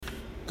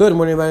Good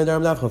morning, my name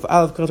is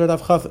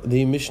Daf Chaf.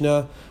 The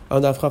Mishnah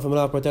on Daf Chaf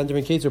brought down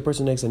different cases where a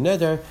person makes a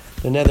nether.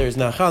 The nether is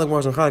not chalik,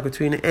 more than chalik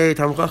between a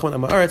Tam Chachman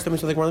and Ma'aretz. The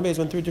Mishnah like one of the base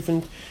went through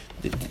different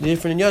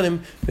inyanim,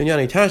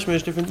 inyani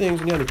tashmish, different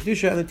things, inyani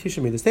kedusha, and the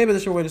tisha made the statement.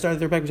 This is where to start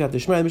their back. We have the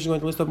Shema. The Mishnah is going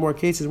to list up more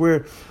cases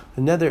where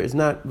the nether is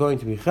not going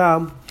to be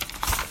chal.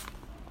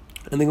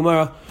 And the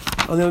Gemara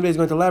on the other day is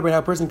going to elaborate how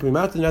a person can be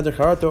mounted another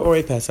charato or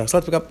a pesach. So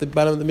let's pick up the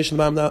bottom of the Mishnah.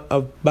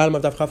 Bottom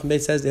of Daf Chaf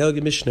base says the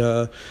Helgi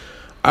Mishnah.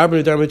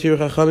 Arba Nidar Matir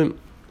Chachamim.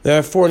 There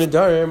are 4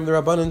 Nidarim. The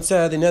Rabbanan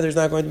said the nether is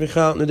not going to be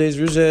chal. Nidar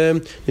Zuzim,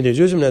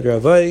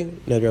 Nidar Avai,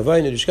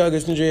 Nidar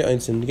Shkagas, Nidar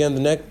Einstein. Again,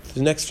 the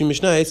next few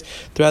Mishnahs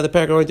throughout the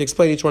parak are going to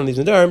explain each one of these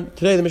Nidarim.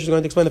 Today the Mishnah is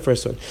going to explain the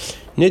first one.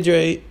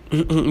 Nidar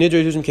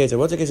Zuzim Ketzah.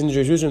 What's the case in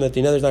Nidar Zuzim that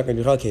the nether is not going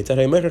to be chal Ketzah?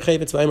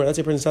 Let's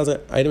say a person sells an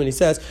item and he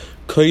says,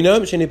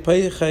 Koinam Sheni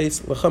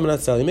Peichais L'cham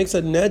Not Sell. He makes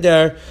a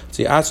nether,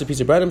 so he asks for a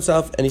piece of bread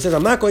himself, and he says,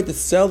 I'm not going to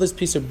sell this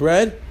piece of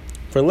bread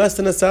for less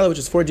than a salah, which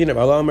is 4 dinar.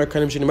 And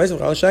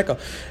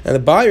the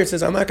buyer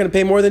says, I'm not going to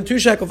pay more than 2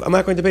 shekels. I'm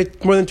not going to pay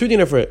more than 2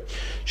 dinar for it.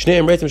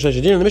 The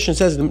Mishnah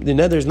says the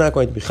nether is not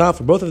going to be chal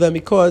for both of them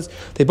because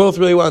they both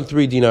really want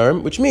 3 dinar,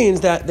 which means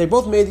that they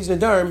both made these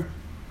nadarim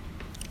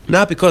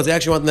not because they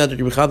actually want the nether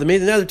to be chal. They made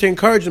the nether to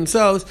encourage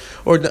themselves,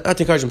 or not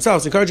to encourage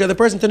themselves, to encourage the other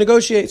person to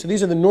negotiate. So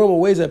these are the normal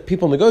ways that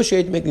people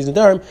negotiate to make these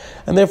nadarim,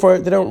 and therefore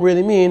they don't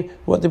really mean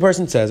what the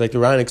person says. Like the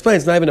Ryan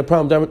explains, it's not even a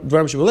problem. That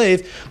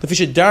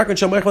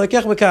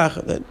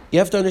you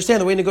have to understand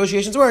the way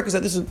negotiations work is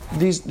that this is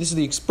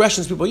the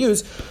expressions people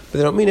use, but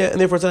they don't mean it, and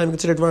therefore it's not even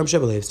considered dvarim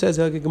shebelev. Says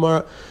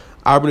Gemara.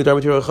 Who's the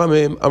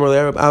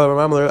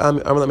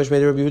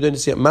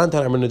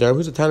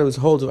Tana who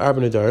holds of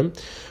Arba Nidarim?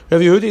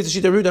 Rabbi Yehudi is the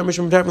Shita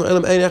Mishum The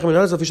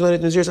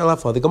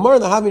Gemara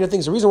and the Havina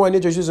thinks the reason why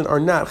Nidar Zuzim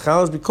are not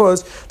chal is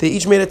because they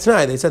each made a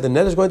tanai. They said the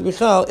net is going to be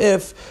chal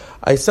if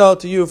I sell it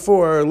to you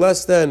for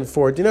less than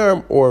 4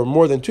 dinar or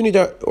more than 2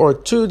 dinar or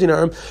 2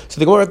 dinar. So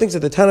the Gemara thinks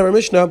that the Tana of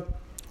Mishnah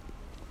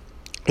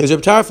is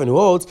Reb Tarfon, who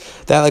holds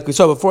that, like we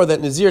saw before,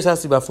 that Nazirs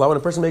has to be bafla. When a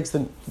person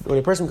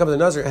becomes a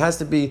Nazir, it has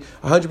to be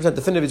 100%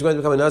 definitive he's going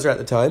to become a Nazir at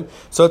the time.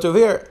 So to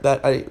here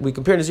that we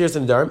compare Nazirs to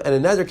Nadarim, and a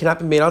Nazir cannot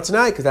be made out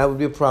tonight because that would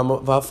be a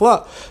problem of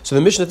hafla. So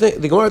the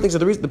Gemara thinks that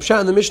the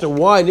pshat in the Mishnah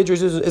why Nidar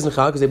isn't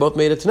chal because they both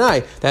made it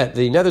tonight that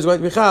the Nether is going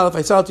to be chal if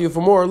I sell it to you for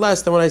more or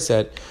less than what I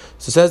said.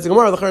 So says the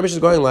Gemara, the Mishnah is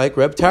going like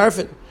Reb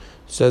Tarfon.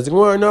 Says the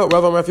Gemara, no,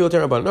 Rav Amar Fil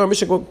Terabban. No,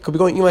 Mishnah could be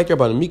going in like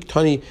Rabban. Mik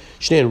Tani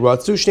Shnein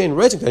Ratzu Shnein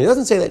Reitzin. It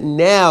doesn't say that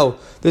now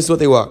this is what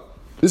they want.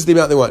 This is the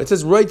amount they want. It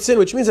says Reitzin,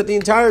 which means that the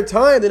entire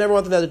time they never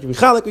want the nether to be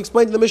chal. Like we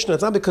explained in the Mishnah,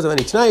 it's not because of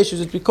any Tanai issues,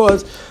 it's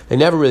because they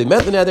never really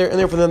met the nether, and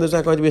therefore the nether is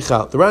not going to be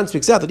chal. The Ran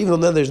speaks out that even though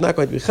the nether is not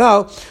going to be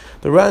chal,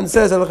 the Ran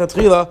says a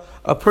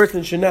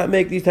person should not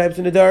make these types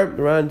of nedar.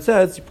 The Ran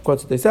says,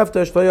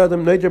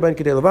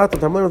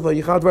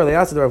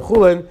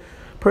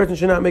 person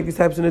should not make these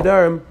types of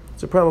nedarim.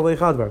 It's a problem of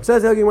leichadvar.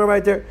 Says Helgi more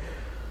right there.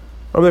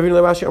 Let's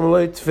say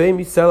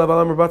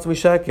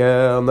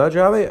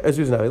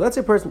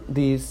a person,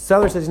 the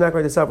seller says he's not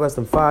going to sell for less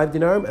than 5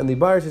 dinarim, and the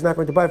buyer says he's not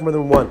going to buy for more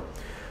than 1.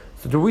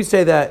 So do we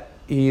say that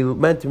he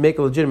meant to make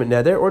a legitimate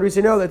nether, or do we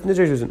say no, that's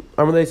Nidar Zuzim?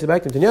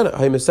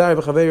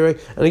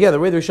 And again, the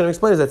way the Rishonim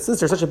explain is that since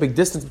there's such a big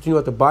distance between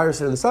what the buyer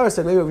said and the seller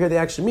said, maybe over here they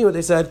actually mean what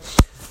they said,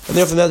 and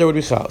therefore the nether would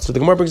be chal. So the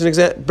Gemara brings a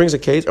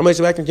case.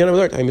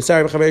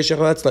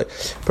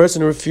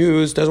 Person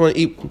refused, doesn't want to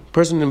eat.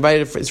 Person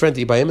invited his friend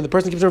to eat by him, and the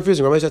person keeps on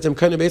refusing.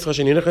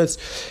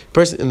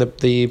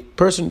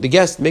 The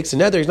guest makes a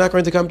nether. He's not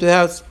going to come to the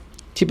house.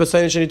 He's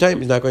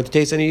not going to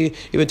taste any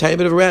even tiny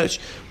bit of a radish.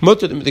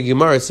 Mutter, the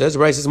Gemara says,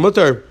 right? Says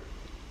mutter.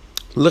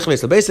 Basically,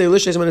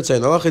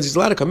 the Allah is he's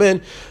allowed to come in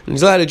and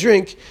he's allowed to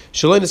drink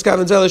because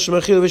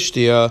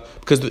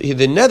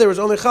the nether was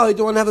only chal. He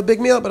don't want to have a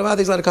big meal, but about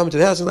he's allowed to come into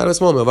the house. He's allowed to have a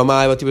small meal.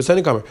 What do you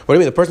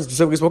mean? The person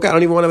specifically spoke out. I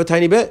don't even want to have a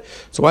tiny bit.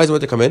 So why is it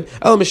want to come in?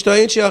 This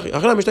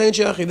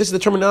is the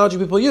terminology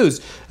people use,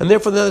 and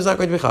therefore the nether is not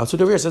going to be chal. So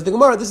over here says the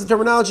Gemara. This is the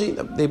terminology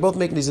they both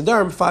make these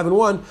nadarim 5 and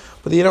 1,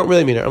 but they don't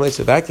really mean it. I'm like,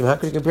 so back to him. How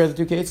could you compare the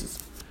two cases?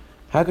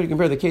 How could you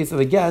compare the case of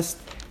the guest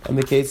and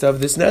the case of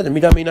this nether? We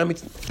know that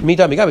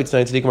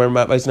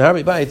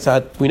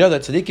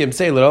tzaddikim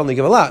say little and they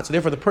give a lot. So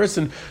therefore the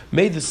person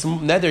made this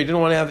nether, he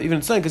didn't want to have even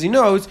a son because he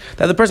knows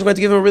that the person is going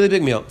to give him a really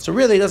big meal. So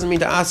really he doesn't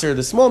mean to aser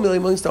the small meal, he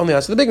means to only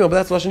aser the big meal, but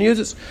that's what Lashon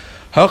uses.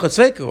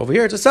 Over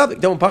here it's a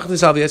salvik. Don't pach the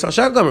salvik. It's a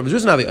shaglamar.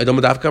 I don't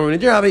daf kamer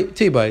nidir havi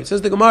tibay. It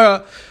says the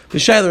Gemara. The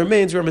shayla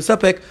remains we're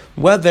misapek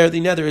whether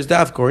the nether is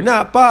dafka or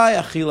not by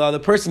achila.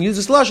 The person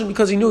uses lashon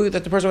because he knew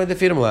that the person wanted to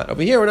feed him a lot.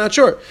 Over here we're not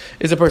sure.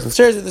 Is the person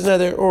stares at this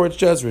nether or it's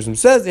just rishon?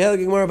 Says the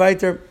Helgi Gemara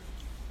weiter.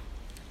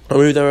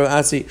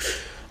 Rav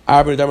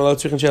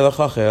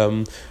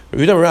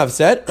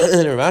said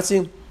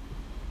Ravasi.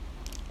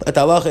 That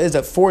the halacha is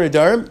that 4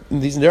 nedarim,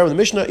 these nedarim in the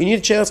Mishnah, you need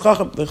a chelas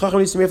chacham. The chacham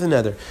needs to be for the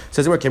nether. It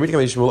says the word Kemrit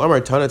Kamei Shmuel Amar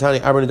Tana Tani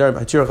Arba Nedarim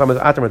Hatir Chacham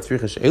Atam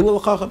Tzricha She'elu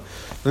Chacham.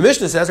 The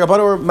Mishnah says Rabbanan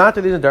or matter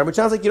these nedarim, which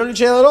sounds like you don't need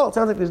she'ela at all. It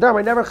sounds like these nedarim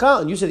are never chal,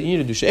 and you said that you need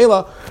to do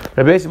she'ela.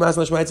 Rabbi Yosef Mas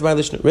Lashmaitz by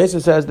Lishna. Rabbi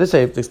Yosef says this.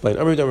 I have to explain.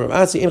 Amar Nedarim Rav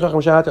Asi In Chacham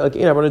Shahata Like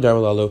In Arba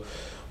Nedarim Lalu.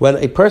 when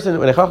a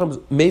chacham is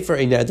made for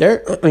a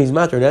neder, he's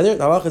matter neder,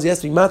 the halacha is he has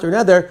to be matter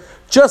neder,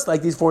 just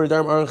like these 4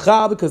 nedarim are in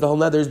chal, because the whole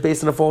neder is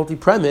based on a faulty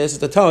premise,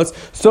 it's a tos.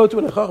 So too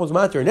when a chacham is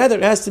matter neder,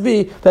 it has to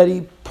be that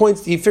he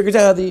figures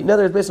out how the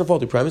neder is based on a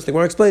faulty premise. The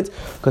Gemara explains, he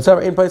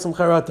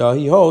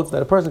holds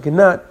that a person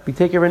cannot be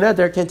taken of a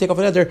neder, can't take off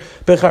a neder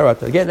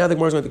becharata. Again, now the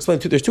Gemara is going to explain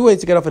there's 2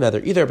 ways to get off a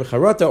neder, either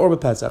becharata or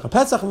bepesach. A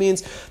pesach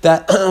means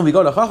that we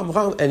go to chacham,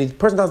 and the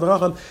person tells the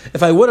chacham,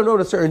 if I would have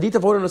known a certain detail,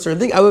 if I would have known a certain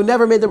thing, I would have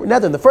never made the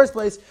neder in the first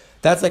place.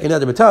 That's like a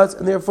neder b'taz,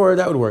 and therefore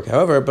that would work.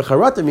 However,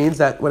 becharata means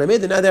that when I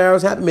made the neder, I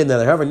was happy I made the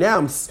neder. However,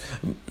 now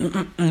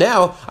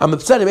I'm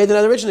upset I made the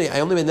neder originally. I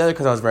only made the neder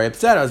because I was very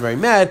upset, I was very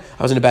mad,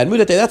 I was in a bad mood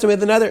that day. That's why I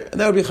made the neder,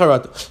 and that would be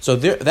charata. So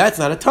that's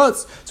not a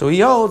taz. So he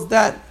holds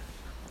that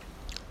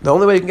the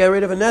only way you can get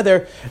rid of a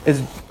neder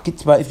is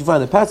if you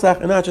find the pesach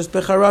and not just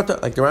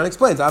becharata. Like the Ran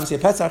explains, obviously a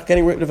pesach,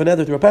 getting rid of a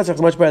neder through a pesach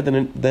is much better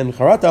than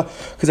charata,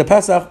 because a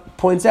pesach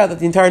points out that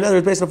the entire neder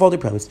is based on a faulty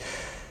premise.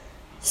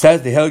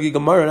 Says the Helgi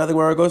Gemara, another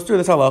Gemara goes through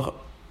this halacha.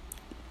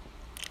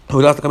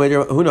 Who knows?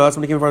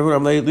 When he came in front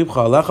of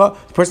the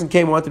person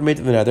came and wanted to make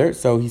the neder,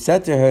 so he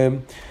said to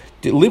him,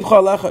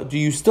 do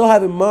you still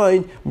have in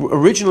mind,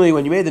 originally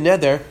when you made the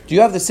neder, do you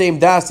have the same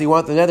das that you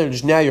want the neder,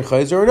 just now you're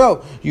chayzer, or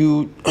no?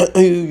 You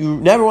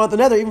never want the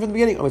neder, even from the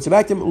beginning. I would say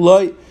back to him,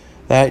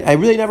 I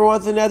really never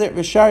wanted the nether,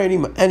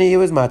 and he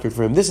was mattered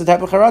for him. This is the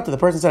type of charata. The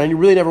person said, I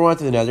really never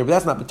wanted the nether, but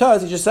that's not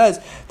because he just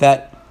says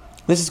that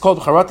this is called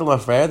charata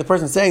lafreya. The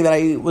person saying that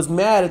I was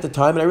mad at the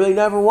time and I really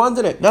never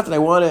wanted it. Not that I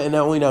want it and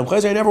only now I'm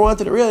chayzer. I never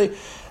wanted it really.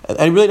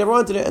 I really never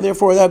wanted it, and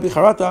therefore that would be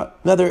charata.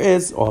 Nether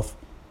is off.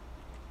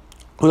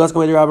 And he said to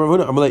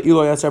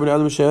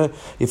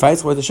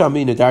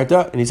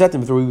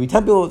him, if there would be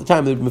 10 people at the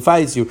time that would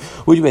mefias you,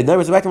 would you make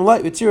nether? So back to him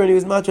light with tzir, and he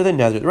was matter than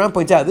nether. The Ram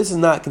points out this is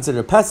not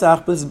considered a pesach,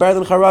 but this is better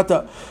than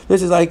charata.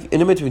 This is like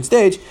in a between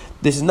stage.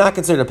 This is not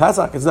considered a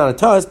pesach. It's not a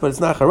tuz, but it's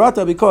not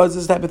charata, because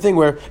this is the type of thing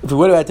where if we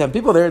would have had 10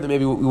 people there, then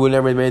maybe we would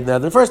have never made nether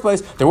in the first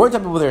place. There weren't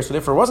 10 people there, so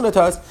therefore it wasn't a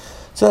tuz.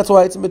 So that's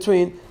why it's in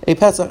between a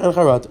pesach and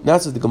charata. Now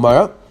this is the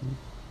Gemara.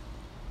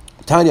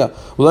 Tanya,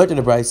 we learned in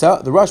the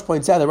Brisa. The Rosh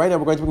points out that right now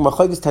we're going to bring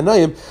machlokes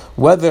Tanaim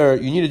whether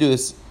you need to do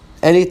this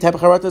any type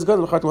of charata is good,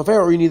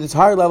 or you need this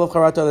higher level of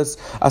charata that's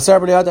asar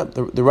b'nei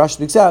adam. The Rosh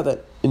speaks out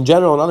that in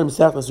general, in other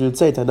mishnayos we would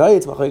say Tanai,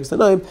 it's machlokes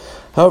Tanaim.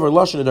 However,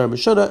 lashon adar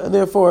mishuna, and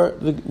therefore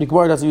the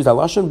Gemara doesn't use that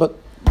lashon. But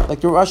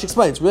like the Rosh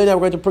explains, really now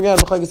we're going to bring out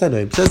machlokes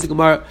Tanaim. Says the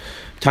Gemara.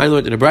 Tanya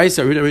learned in the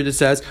Brisa. Rita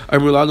says,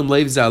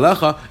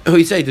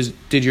 you say, is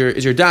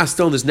your das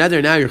still in this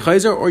nether now? You're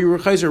chayzer, or you were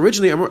chayzer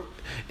originally?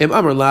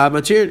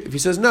 If he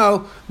says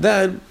no,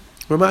 then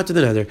we're mat to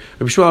the nether.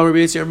 We tell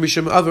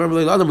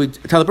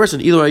the person,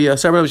 so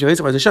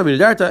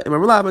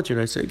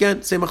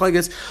again, same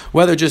machlokes.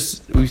 Whether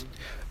just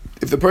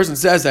if the person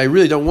says I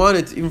really don't want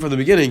it even from the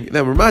beginning,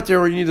 then we're mat,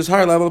 or you need this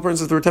higher level. The person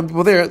says there were 10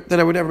 people there,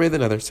 then I would never make the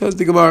nether. Says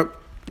the Gemara.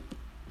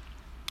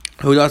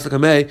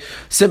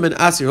 Simon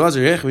Asir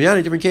Lazar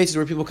different cases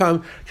where people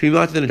come to be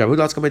mat to the nether.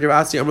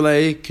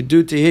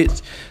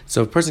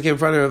 So a person came in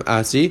front of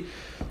Asi,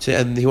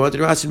 and he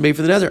wanted Rav Asi to make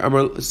for the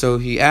nether. So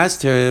he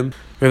asked him,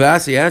 Rav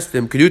Asi asked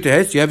him, do you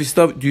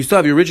still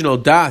have your original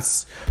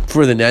das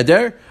for the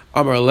nether?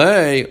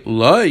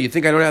 You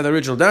think I don't have the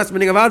original das?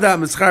 Meaning of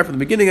Adam Mischar from the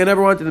beginning. I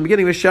never wanted in the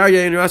beginning of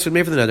Sharya and Rav Asi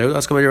made for the nether.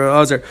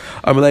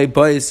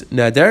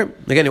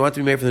 Again, he wanted to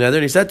be made for the nether,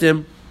 and he said to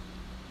him,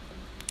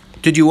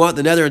 did you want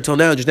the nether until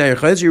now? Just now you're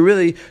chayzer. You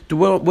really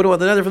wouldn't want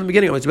the nether from the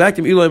beginning. I was back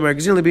to him. If I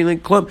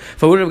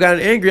wouldn't have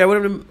gotten angry, I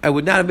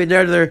would not have been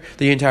nether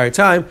the entire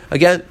time.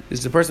 Again, this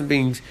is the person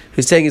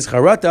who's saying is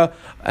charata,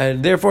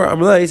 and therefore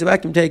Amalei is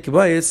back to him take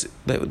kibayis.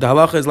 The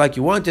halacha is like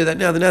you wanted. That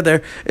now the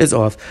nether is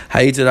off.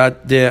 A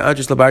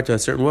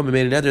certain woman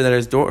made a nether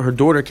that her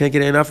daughter can't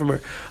get enough from her.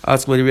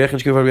 If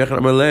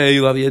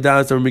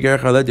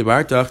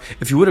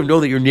you would have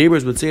known that your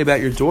neighbors would say about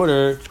your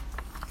daughter,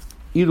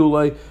 the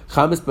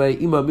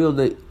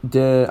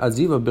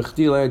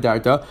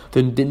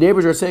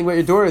neighbors are saying about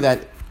your daughter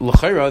that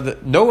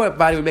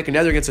nobody would make a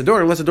nether against a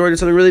daughter unless the daughter did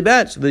something really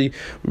bad. So the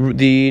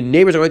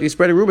neighbors are going to be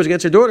spreading rumors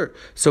against her daughter.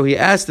 So he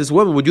asked this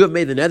woman, would you have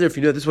made the nether if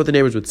you knew this is what the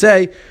neighbors would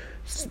say?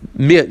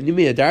 Would you have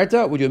made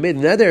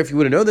the nether if you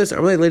would have known this? I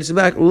would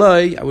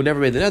never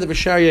made the nether for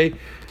Sharyeh,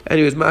 and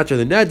he was matter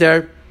the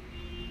nether.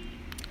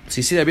 So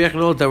you see that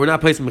we're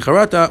not placing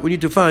mecharata. We need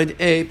to find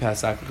a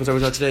pasach, because I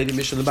was out today the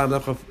mission of the bottom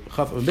of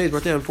Chaf and Beis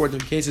brought down 4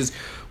 different cases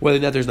where the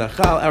nether is not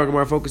chal. Our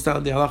Gemara focused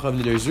on the halacha of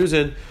nidr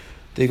zuzin.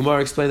 The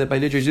Gemara explained that by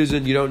nidr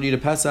zuzin you don't need a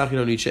pasach, you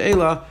don't need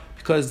she'ela,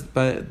 because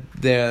the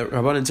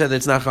Rabbanan said that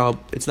it's not chal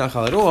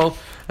at all.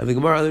 And the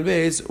Gemara on the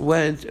Beis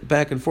went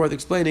back and forth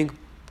explaining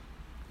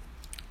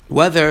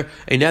whether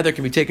a nether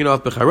can be taken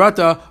off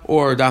b'charata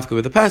or dafka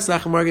with a pasach.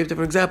 And Gemara gave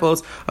different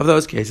examples of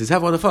those cases.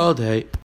 Have a wonderful day.